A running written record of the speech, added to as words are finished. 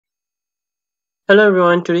Hello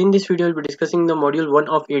everyone, today in this video we'll be discussing the module 1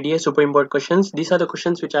 of ADA super important questions. These are the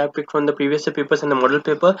questions which I have picked from the previous year papers and the model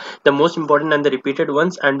paper, the most important and the repeated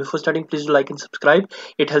ones. And before starting, please do like and subscribe.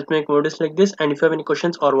 It helps me make videos like this. And if you have any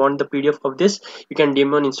questions or want the PDF of this, you can DM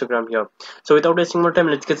me on Instagram here. So without wasting more time,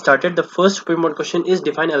 let's get started. The first super important question is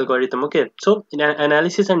define algorithm. Okay, so in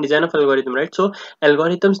analysis and design of algorithm, right? So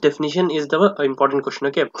algorithm's definition is the important question.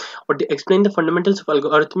 Okay, or explain the fundamentals of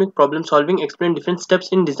algorithmic problem solving, explain different steps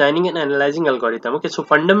in designing and analyzing algorithm. Okay, so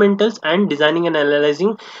fundamentals and designing and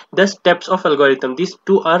analyzing the steps of algorithm, these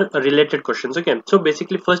two are related questions. Okay, so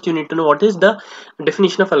basically first you need to know what is the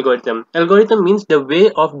definition of algorithm. Algorithm means the way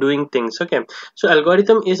of doing things. Okay, so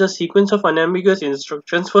algorithm is a sequence of unambiguous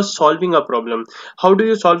instructions for solving a problem. How do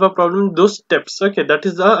you solve a problem? Those steps. Okay, that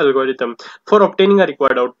is the algorithm. For obtaining a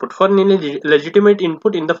required output, for any legitimate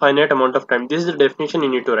input in the finite amount of time. This is the definition you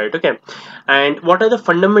need to write. Okay, and what are the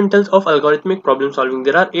fundamentals of algorithmic problem solving?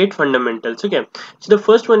 There are 8 fundamentals. Okay, so the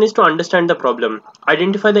first one is to understand the problem,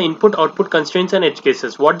 identify the input output constraints and edge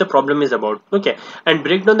cases, what the problem is about. Okay, and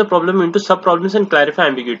break down the problem into sub problems and clarify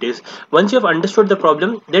ambiguities. Once you have understood the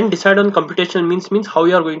problem, then decide on computational means how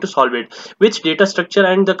you are going to solve it, which data structure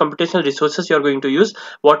and the computational resources you are going to use,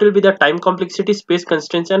 what will be the time complexity, space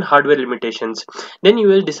constraints and hardware limitations. Then you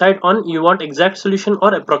will decide on you want exact solution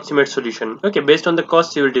or approximate solution. Okay, based on the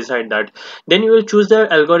cost you will decide that. Then you will choose the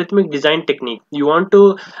algorithmic design technique. You want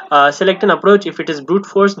to select an approach, if it is brute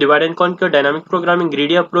force, divide and conquer, dynamic programming,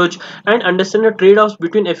 greedy approach, and understand the trade-offs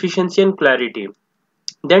between efficiency and clarity.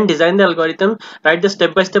 Then design the algorithm, write the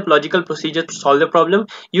step-by-step logical procedure to solve the problem,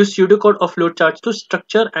 use pseudocode or flowcharts to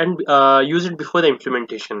structure and use it before the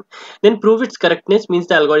implementation. Then prove its correctness, means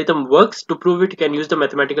the algorithm works. To prove it, you can use the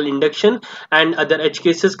mathematical induction and other edge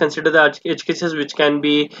cases. Consider the edge cases which can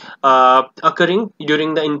be occurring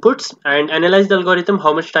during the inputs, and analyze the algorithm,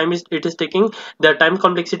 how much time it is taking, the time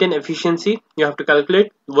complexity and efficiency you have to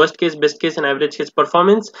calculate, worst case, best case and average case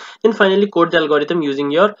performance. Then finally code the algorithm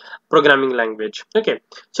using your programming language. Okay,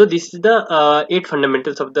 so this is the 8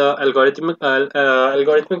 fundamentals of the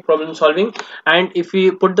algorithmic problem solving. And if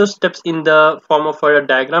we put those steps in the form of a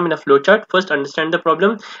diagram in a flowchart, first understand the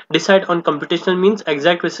problem, decide on computational means,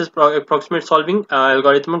 exact versus approximate solving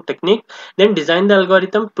algorithmic technique, then design the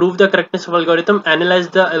algorithm, prove the correctness of algorithm, analyze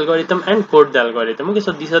the algorithm and code the algorithm. Okay,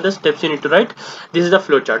 so these are the steps you need to write. This is the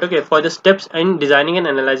flowchart, okay, for the steps in designing and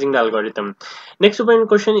analyzing the algorithm. Next important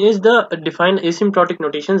question is the define asymptotic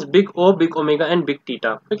notations, big O, big omega and big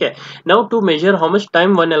theta. Okay, now to measure how much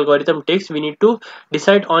time one algorithm takes, we need to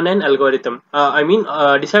decide on an algorithm,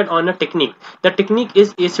 decide on a technique. The technique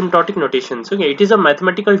is asymptotic notations. Okay, it is a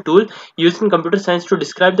mathematical tool used in computer science to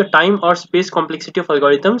describe the time or space complexity of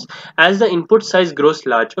algorithms as the input size grows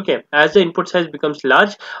large. Okay, as the input size becomes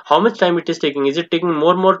large, how much time it is taking, is it taking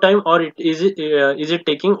more time, or is it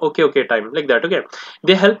taking okay time, like that. Okay,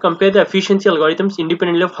 they help compare the efficiency algorithms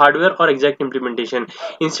independently of hardware or exact implementation.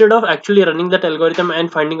 Instead of actually running that algorithm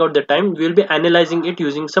and finding out the time, we will be analyzing it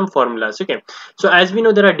using some formulas. Okay, so as we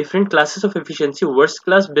know, there are different classes of efficiency: worst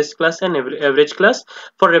class, best class and average class.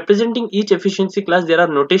 For representing each efficiency class, there are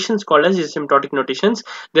notations called as asymptotic notations.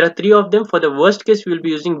 There are 3 of them. For the worst case, we will be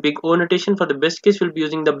using big O notation. For the best case, we will be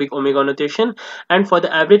using the big omega notation, and for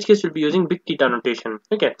the average case, we will be using big theta notation.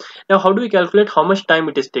 Okay, now how do we calculate how much time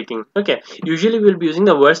it is taking? Okay, usually we will be using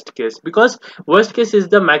the worst case, because worst case is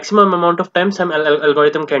the maximum amount of time some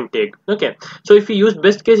algorithm can take. Okay, so if we use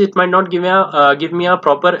best case, it might not give me a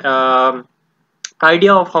proper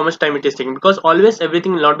idea of how much time it is taking, because always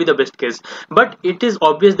everything will not be the best case, but it is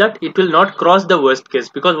obvious that it will not cross the worst case,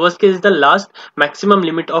 because worst case is the last maximum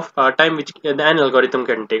limit of time which an algorithm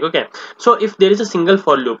can take. Okay, so if there is a single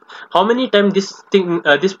for loop, how many time this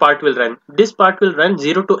part will run? This part will run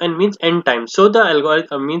 0 to n, means n times. So the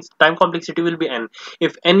algorithm means time complexity will be n.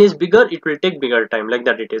 If n is bigger, it will take bigger time, like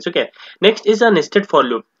that it is. Okay, next is a nested for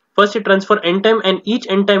loop. First it runs for n time, and each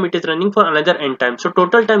n time it is running for another n time. So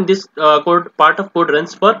total time this part of code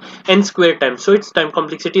runs for n square times. So its time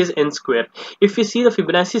complexity is n square. If we see the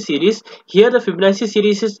Fibonacci series, here the Fibonacci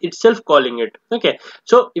series is itself calling it. Okay,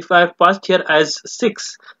 so if I have passed here as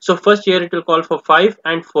 6, so first here it will call for 5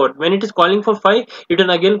 and 4. When it is calling for 5, it will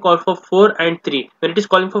again call for 4 and 3. When it is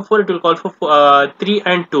calling for 4, it will call for 3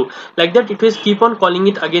 and 2. Like that it will keep on calling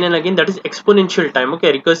it again and again. That is exponential time.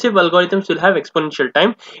 Okay, recursive algorithms will have exponential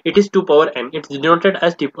time. It is 2 power n. It's denoted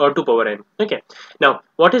as 2 power n. Okay, now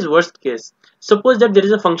what is worst case? Suppose that there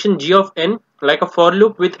is a function g of n, like a for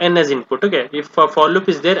loop with n as input. Okay, if a for loop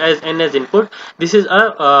is there as n as input, this is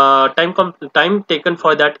a time taken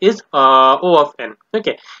for that is O of n.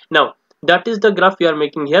 Okay, now that is the graph we are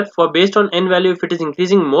making here. For based on n value, if it is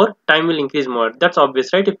increasing more, time will increase more. That's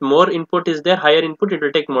obvious, right? If more input is there, higher input, it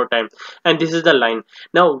will take more time, and this is the line.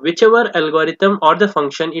 Now whichever algorithm or the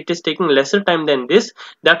function it is taking lesser time than this,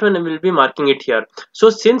 that one I will be marking it here. So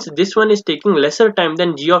since this one is taking lesser time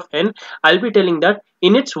than g of n, I'll be telling that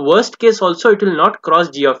in its worst case also it will not cross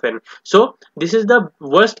g of n. So this is the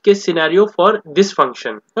worst case scenario for this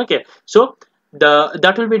function. Okay, so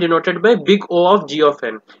that will be denoted by big O of g of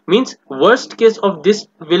n, means worst case of this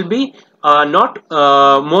will be not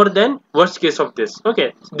more than worst case of this.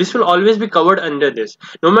 Okay, this will always be covered under this.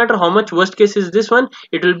 No matter how much worst case is this one,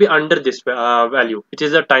 it will be under this value, which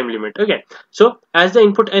is the time limit. Okay, so as the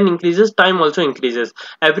input n increases, time also increases.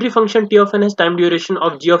 Every function t of n has time duration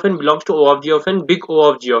of g of n belongs to O of g of n, big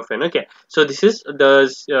O of g of n. Okay, so this is the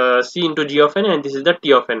c into g of n, and this is the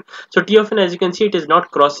t of n. So t of n, as you can see, it is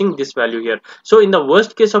not crossing this value here. So in the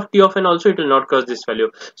worst case of t of n also, it will not cross this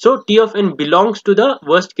value. So t of n belongs to the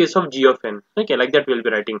worst case of g of n. Okay, like that we will be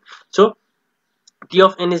writing. So t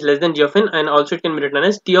of n is less than g of n, and also it can be written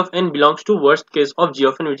as t of n belongs to worst case of g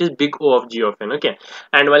of n, which is big O of g of n. Okay,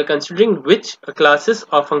 and while considering which classes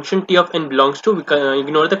of function t of n belongs to, we can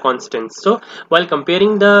ignore the constants. So while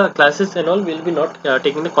comparing the classes and all, we'll be not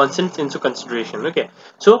taking the constants into consideration. Okay,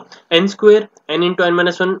 so n square, n into n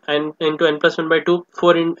minus 1, and into n plus 1 by 2,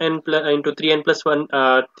 4 in n into 3n plus 1,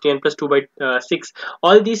 3n plus 2 by 6.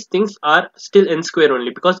 All these things are still n square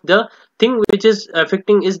only, because the thing which is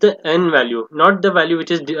affecting is the n value, not the value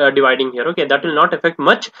which is dividing here. Okay, that will not affect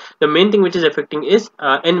much. The main thing which is affecting is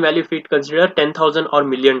n value, if we consider 10,000 or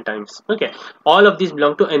million times. Okay, all of these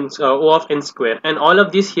belong to n, O of n square, and all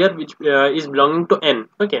of this here which is belonging to n.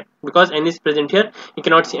 Okay, because n is present here, you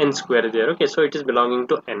cannot see n square there. Okay, so it is belonging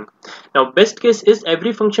to n. Now best case is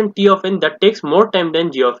every function t of n that takes more time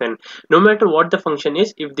than g of n. No matter what the function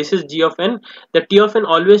is, if this is g of n, the t of n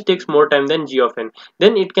always takes more time than g of n.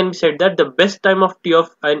 Then it can be said that the best time of t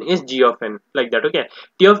of n is g of n, like that. Okay,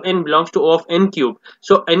 t of n belongs to O of n cube,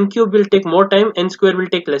 so n cube will take more time, n square will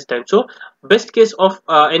take less time. So best case of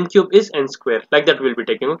n cube is n square, like that we'll be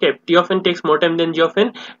taking. Okay, t of n takes more time than g of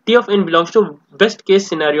n, t of n belongs to best case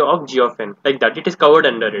scenario of g of n, like that. It is covered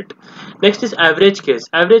under it. Next is average case.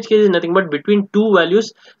 Average case is nothing but between two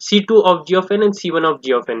values, c2 of g of n and c1 of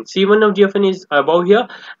g of n. c1 of g of n is above here,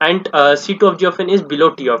 and c2 of g of n is below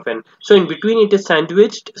t of n. So in between it is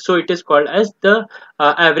sandwiched, so it is called as the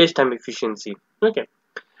average time efficiency. Okay,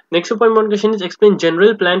 next important question is explain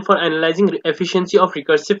general plan for analyzing efficiency of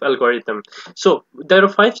recursive algorithm. So there are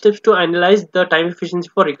 5 steps to analyze the time efficiency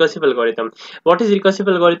for recursive algorithm. What is recursive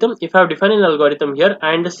algorithm? If I have defined an algorithm here,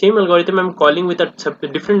 and the same algorithm I'm calling with a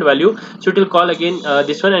different value, so it will call again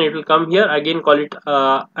this one, and it will come here again, call it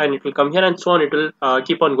and it will come here, and so on. It will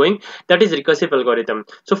keep on going. That is recursive algorithm.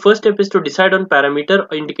 So first step is to decide on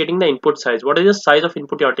parameter indicating the input size. What is the size of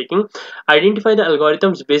input you are taking? Identify the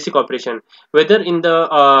algorithm's basic operation, whether in the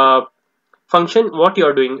function what you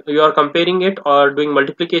are doing, you are comparing it or doing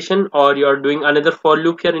multiplication, or you are doing another for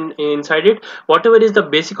loop here inside it. Whatever is the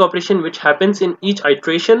basic operation which happens in each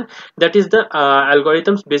iteration, that is the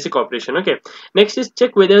algorithm's basic operation. Okay, next is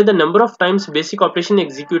check whether the number of times basic operation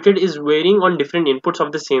executed is varying on different inputs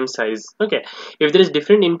of the same size. Okay, if there is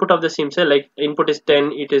different input of the same size, like input is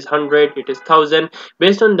 10, it is 100, it is 1000,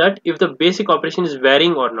 based on that, if the basic operation is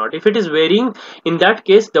varying or not. If it is varying, in that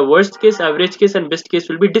case the worst case, average case, and best case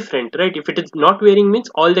will be different, right? If it is not varying, means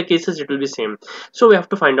all the cases it will be same. So we have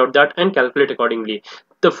to find out that and calculate accordingly.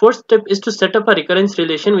 The fourth step is to set up a recurrence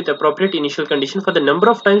relation with appropriate initial condition for the number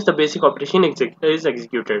of times the basic operation is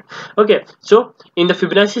executed. Okay, so in the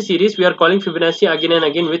Fibonacci series, we are calling Fibonacci again and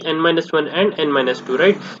again with n-1 and n-2,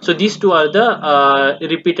 right? So these two are the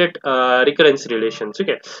repeated recurrence relations.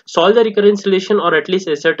 Okay, solve the recurrence relation, or at least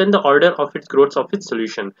ascertain the order of its growth of its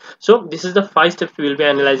solution. So this is the 5 steps we will be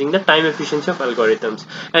analyzing the time efficiency of algorithms,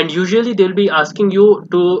 and usually they will be asking you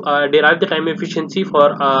to derive the time efficiency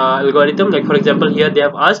for algorithm. Like for example, here they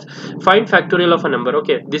have asked find factorial of a number.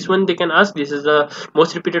 Okay, this one they can ask, this is the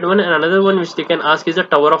most repeated one, and another one which they can ask is the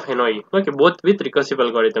Tower of Hanoi. Okay, both with recursive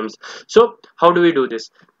algorithms. So how do we do this?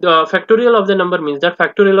 The factorial of the number means that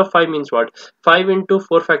factorial of 5 means what? 5 into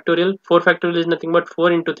 4 factorial. 4 factorial is nothing but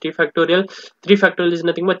 4 into 3 factorial. 3 factorial is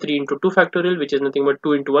nothing but 3 into 2 factorial, which is nothing but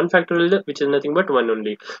 2 into 1 factorial, which is nothing but 1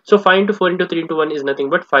 only. So 5 into 4 into 3 into 1 is nothing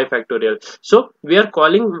but 5 factorial. So we are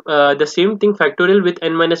calling the same thing factorial with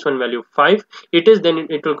n-1 value. 5 it is, then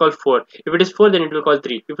it will call 4. If it is 4, then it will call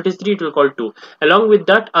 3. If it is 3, it will call 2. Along with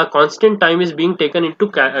that, a constant time is being taken into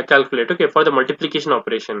calculate, okay, for the multiplication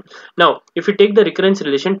operation. Now if we take the recurrence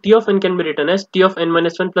relation, t of n can be written as t of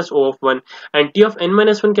n-1 plus O of 1, and t of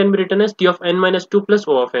n-1 can be written as t of n-2 plus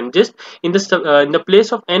O of n. Just in the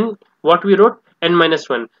place of n what we wrote, n minus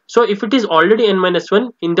 1. So if it is already n minus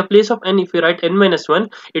 1, in the place of n, if we write n minus 1,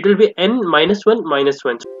 it will be n minus 1 minus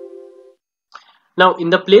 1. Now in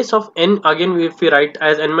the place of n, again if we write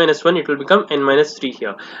as n minus 1, it will become n minus 3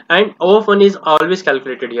 here, and O of 1 is always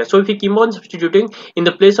calculated here. So if we keep on substituting, in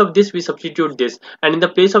the place of this we substitute this, and in the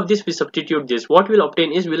place of this we substitute this, what we'll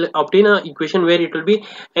obtain is, we'll obtain a equation where it will be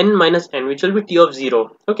n minus n, which will be t of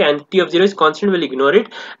 0. Okay, and t of 0 is constant, we'll ignore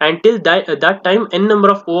it until that time n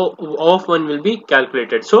number of O of 1 will be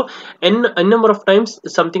calculated. So n number of times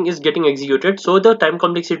something is getting executed, so the time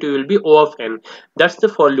complexity will be O of n. That's the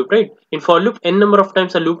for loop, right? In for loop, n number of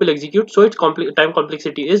times a loop will execute, so its time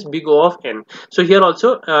complexity is big O of n. So here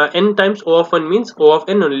also n times O of 1 means O of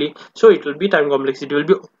n only, so it will be time complexity will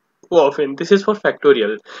be O of n. This is for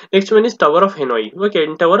factorial. Next one is Tower of Hanoi. Okay,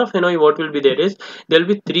 in Tower of Hanoi, what will be there is, there will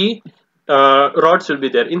be three rods will be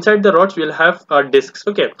there. Inside the rods we'll have discs.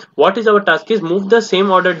 Okay, what is our task is, move the same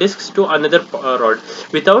order discs to another rod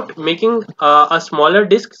without making a smaller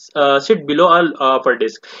disc sit below our upper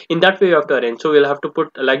disc. In that way we have to arrange. So we'll have to put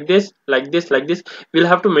like this, like this, like this. We'll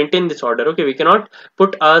have to maintain this order. Okay, we cannot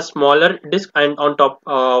put a smaller disc and on top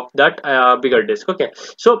of that bigger disc. Okay,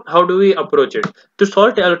 so how do we approach it? To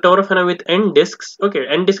solve Tower of Hanoi with n discs, okay,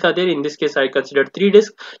 n discs are there. In this case I considered 3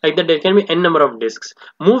 discs. Like that, there can be n number of discs.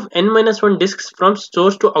 Move n minus 1 discs from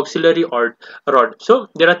source to auxiliary rod. So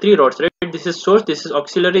there are 3 rods, right? This is source, this is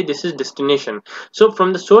auxiliary, this is destination. So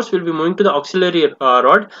from the source we'll be moving to the auxiliary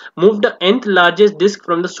rod. Move the nth largest disc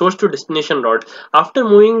from the source to destination rod. After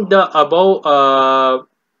moving the above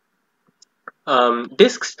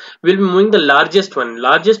discs, will be moving the largest one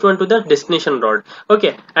to the destination rod.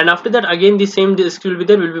 Okay, and after that again the same disc will be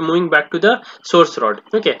there, will be moving back to the source rod.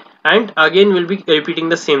 Okay, and again we'll be repeating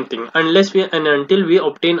the same thing until we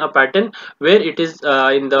obtain a pattern where it is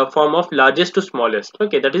in the form of largest to smallest.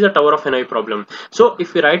 Okay, that is a Tower of Hanoi problem. So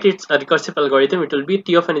if we write it's a recursive algorithm, it will be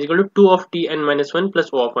t of n is equal to 2 of t n minus 1 plus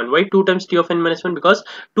O of 1. Why 2 times t of n minus 1? Because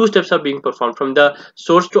 2 steps are being performed, from the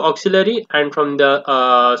source to auxiliary and from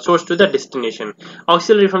the source to the destination.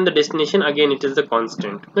 Auxiliary from the destination, again it is the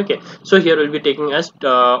constant. Okay, so here we'll be taking as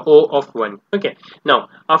O of 1. Okay, now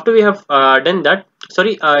after we have done that,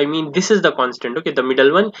 sorry, I mean this is the constant. Okay, the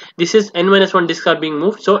middle one, this is n minus 1 discs are being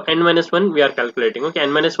moved, so n minus 1 we are calculating. Okay,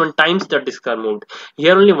 n minus 1 times the discs are moved.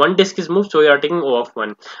 Here only one disc is moved, so we are taking O of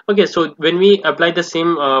 1. Okay, so when we apply the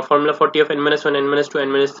same formula for t of n minus 1, n minus 2,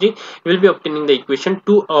 n minus 3, we will be obtaining the equation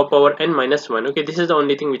 2 power n minus 1. Okay, this is the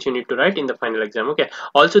only thing which you need to write in the final exam. Okay,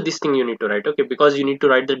 also this thing you need to write. Okay, because you need to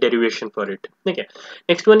write the derivation for it. Okay,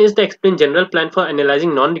 next one is the explain general plan for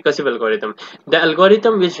analyzing non-recursive algorithm. The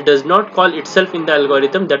algorithm which does not call itself in the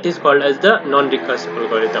algorithm, that is called as the non-recursive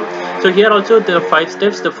algorithm. So here also there are 5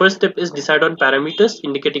 steps. The first step is decide on parameters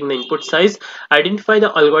indicating the input size, identify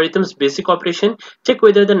the algorithm's basic operation, check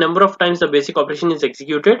whether the number of times the basic operation is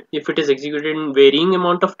executed. If it is executed in varying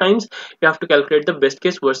amount of times, you have to calculate the best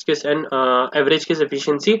case, worst case and average case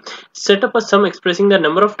efficiency. Set up a sum expressing the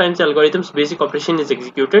number of times the algorithm's basic operation is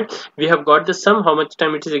executed. We have got the sum, how much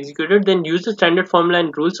time it is executed. Then use the standard formula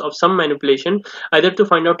and rules of sum manipulation, either to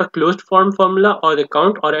find out a closed form formula or the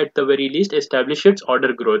count, or at the very least establish its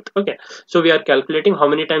order growth. Okay, so we are calculating how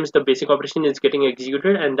many times the basic operation is getting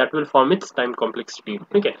executed, and that will form its time complexity.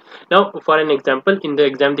 Okay, now for an example, in the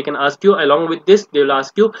exam they can ask you, along with this they will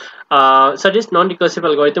ask you suggest non-recursive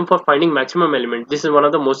algorithm for finding maximum element. This is one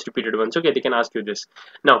of the most repeated ones. Okay, they can ask you this.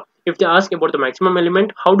 Now if they ask about the maximum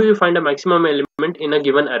element, how do you find a maximum element in a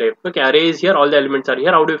given array? Okay, array is here, all the elements are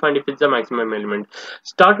here. How do you find if it's the maximum element?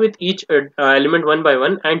 Start with each element one by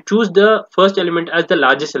one and choose the first element as the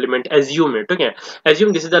largest element. Assume it. Okay,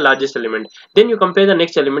 assume this is the largest element. Then you compare the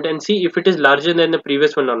next element and see if it is larger than the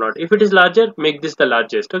previous one or not. If it is larger, make this the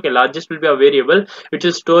largest. Okay, largest will be a variable which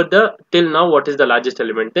will store the till now what is the largest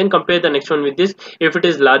element. Then compare the next one with this. If it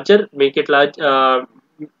is larger, make it large,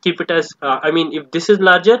 keep it as I mean if this is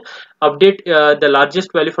larger, update the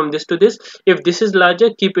largest value from this to this. If this is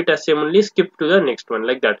larger, keep it as same only, skip to the next one.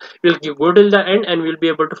 Like that we'll go till the end and we'll be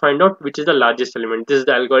able to find out which is the largest element. This is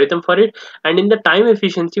the algorithm for it. And in the time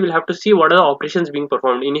efficiency, we'll have to see what are the operations being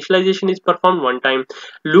performed. Initialization is performed one time,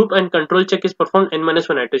 loop and control check is performed n-1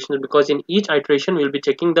 iterations, because in each iteration we'll be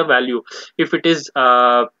checking the value if it is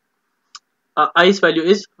i's value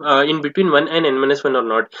is in between 1 and n-1 or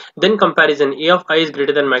not. Then comparison, a of I is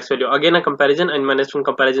greater than max value. Again a comparison, n-1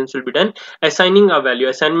 comparisons will be done. Assigning a value,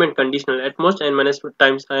 assignment conditional, at most n-1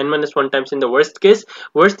 times in the worst case.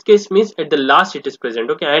 Worst case means at the last it is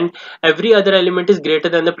present. Okay, and every other element is greater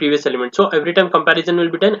than the previous element, so every time comparison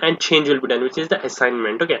will be done and change will be done, which is the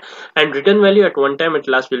assignment. Okay, and return value at one time at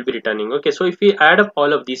last will be returning. Okay, so if we add up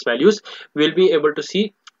all of these values, we'll be able to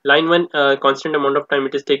see line 1 constant amount of time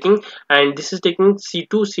it is taking, and this is taking C2,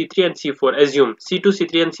 C3 and C4. Assume C2,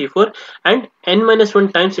 C3 and C4, and n minus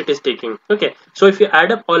 1 times it is taking. Okay, so if you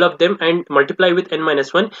add up all of them and multiply with n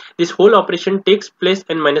minus 1, this whole operation takes place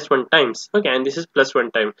n minus 1 times. Okay, and this is plus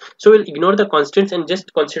 1 time. So we'll ignore the constants and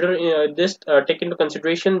just consider take into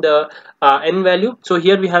consideration the n value. So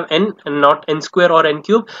here we have n and not n square or n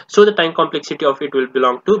cube, so the time complexity of it will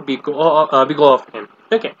belong to big O of n.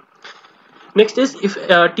 Okay. Next is if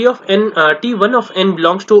T1 of n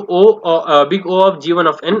belongs to big O of G1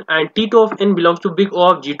 of n, and T2 of n belongs to big O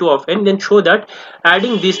of G2 of n, then show that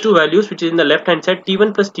adding these two values, which is in the left hand side,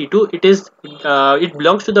 T1 plus T2, it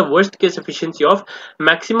belongs to the worst case efficiency of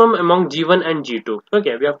maximum among G1 and G2.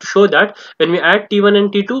 Okay, we have to show that when we add T1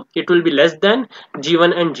 and T2, it will be less than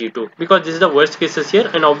G1 and G2, because this is the worst cases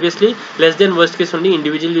here, and obviously less than worst case only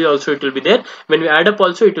individually also it will be there. When we add up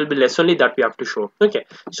also it will be less only, that we have to show. Okay,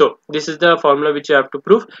 so this is the formula which you have to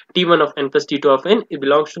prove. T1 of n plus T2 of n, it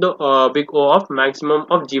belongs to the big O of maximum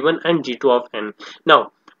of G1 and G2 of n.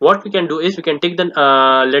 Now what we can do is we can take the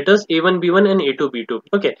letters A1 B1 and A2 B2.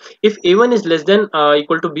 Okay, if A1 is less than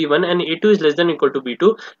equal to B1 and A2 is less than equal to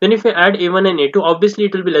B2, then if we add A1 and A2, obviously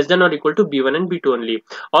it will be less than or equal to B1 and B2 only,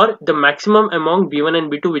 or the maximum among B1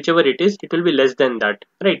 and B2, whichever it is, it will be less than that,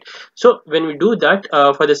 right? So when we do that,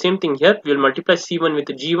 for the same thing here, we will multiply C1 with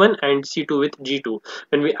G1 and C2 with G2.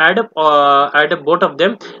 When we add up both of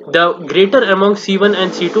them, the greater among C1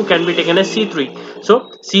 and C2 can be taken as C3. So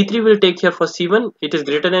C3 will take here for C1, it is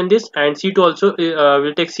greater than this, and C2 also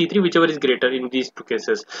will take C3, whichever is greater in these two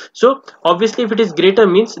cases. So obviously if it is greater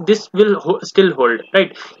means this will still hold,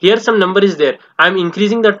 right? Here some number is there, I am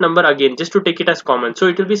increasing that number again just to take it as common, so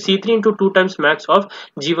it will be C3 into 2 times max of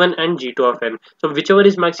G1 and G2 of n. So whichever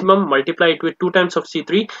is maximum, multiply it with 2 times of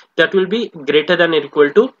C3, that will be greater than or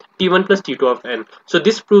equal to T1 plus T2 of n. So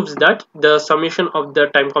this proves that the summation of the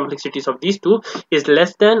time complexities of these two is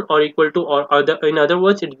less than or equal to, or in other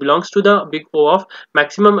words, it belongs to the big O of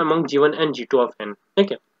maximum among G1 and G2 of n.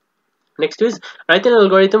 Okay. Next is write an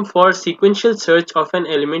algorithm for sequential search of an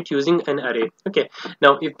element using an array. Okay,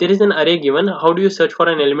 now if there is an array given, how do you search for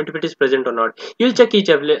an element if it is present or not? You will check each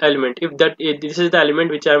element if this is the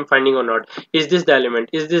element which I am finding or not. Is this the element?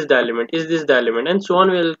 Is this the element? Is this the element? And so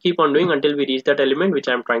on. We will keep on doing until we reach that element which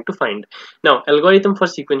I am trying to find. Now algorithm for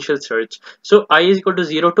sequential search. So I is equal to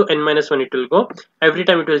 0 to n minus 1 it will go. Every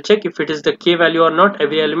time it will check if it is the k value or not.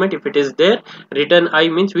 Every element, if it is there, return I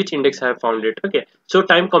means which index I have found it. Okay, so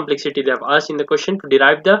time complexity, they have asked in the question to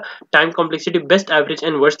derive the time complexity best, average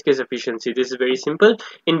and worst case efficiency. This is very simple.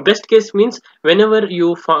 In best case means whenever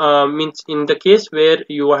you means in the case where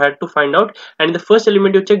you had to find out and the first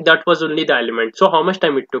element you check, that was only the element, so how much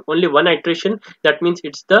time it took? Only one iteration. That means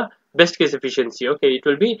it's the best case efficiency. Okay, it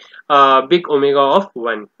will be big omega of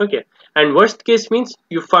 1. Okay, and worst case means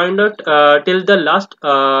you find out till the last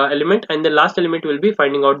element, and the last element will be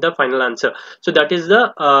finding out the final answer. So that is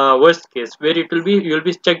the worst case, where it will be, you will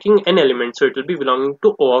be checking n element, so it will be belonging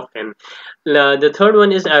to O of n. The third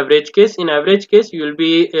one is average case. In average case, you will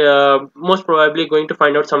be most probably going to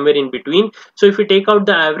find out somewhere in between. So if you take out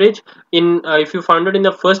the average in if you found out in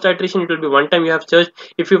the first iteration, it will be one time you have searched.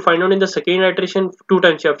 If you find out in the second iteration, 2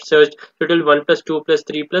 times you have searched. So it will be 1 plus 2 plus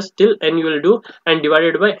 3 plus till n you will do, and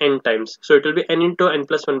divided by n times. So it will be n into n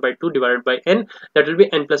plus 1 by 2 divided by n, that will be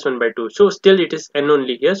n plus 1 by 2. So still it is n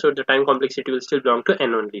only here, so the time complexity will still belong to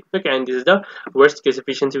n only. Okay, and this is the worst case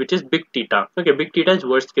efficiency, which is big theta. Okay, big theta is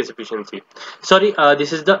worst case efficiency. Sorry,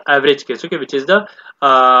 this is the average case. Okay, which is the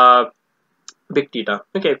big theta.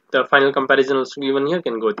 Okay, the final comparison also given here,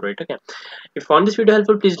 can go through it. Okay, if you found this video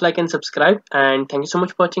helpful, please like and subscribe, and thank you so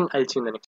much for watching. I'll see you in the next.